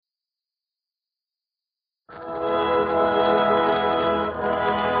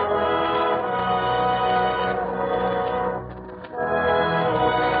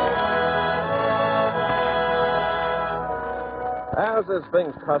As is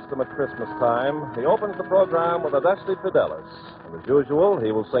Bing's custom at Christmas time, he opens the program with Adeste Fidelis. And as usual,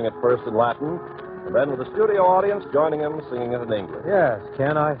 he will sing it first in Latin, and then with the studio audience joining him singing it in English. Yes,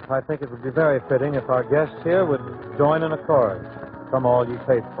 Ken, I think it would be very fitting if our guests here would join in a chorus. Come all ye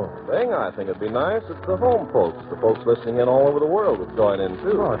faithful. Bing, I think it'd be nice if the home folks, the folks listening in all over the world, would join in,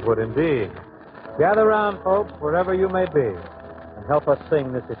 too. Oh, it would indeed. Gather round, folks, wherever you may be, and help us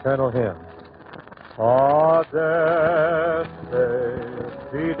sing this eternal hymn. Adeste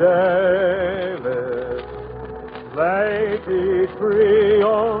Fidelis, Lady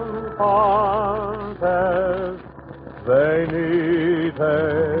triumphantes, venite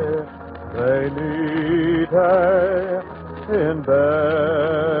in Bethlehem.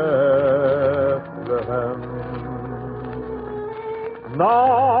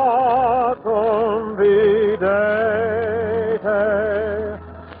 Natum videte,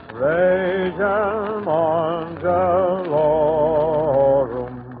 regem angelorum,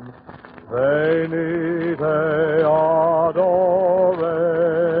 venite adoremus,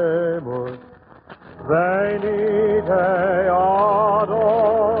 venite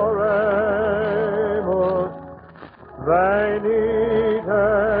adoremus, venite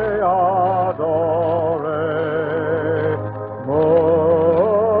adoremus,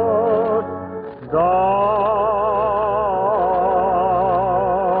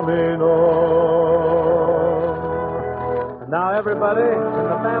 Dominum. And now everybody in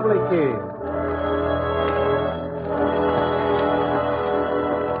the family key.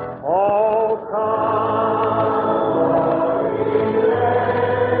 Oh,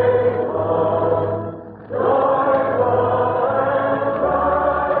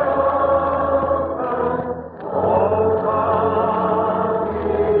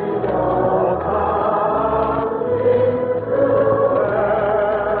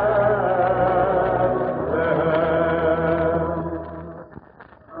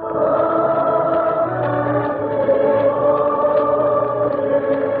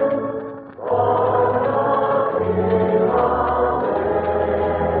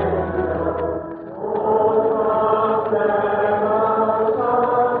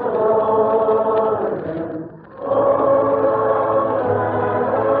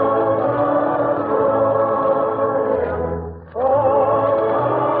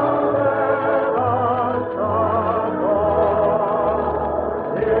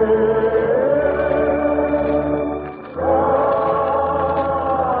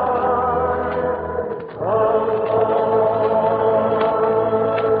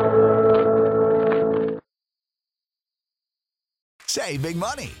 Save big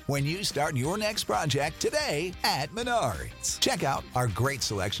money when you start your next project today at Menards. Check out our great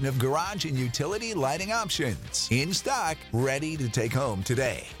selection of garage and utility lighting options. In stock, ready to take home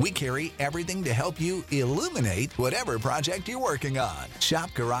today. We carry everything to help you illuminate whatever project you're working on. Shop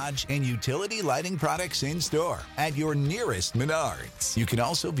garage and utility lighting products in store at your nearest Menards. You can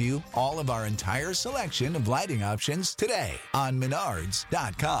also view all of our entire selection of lighting options today on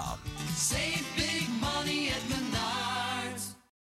Menards.com. Save big money at Menards.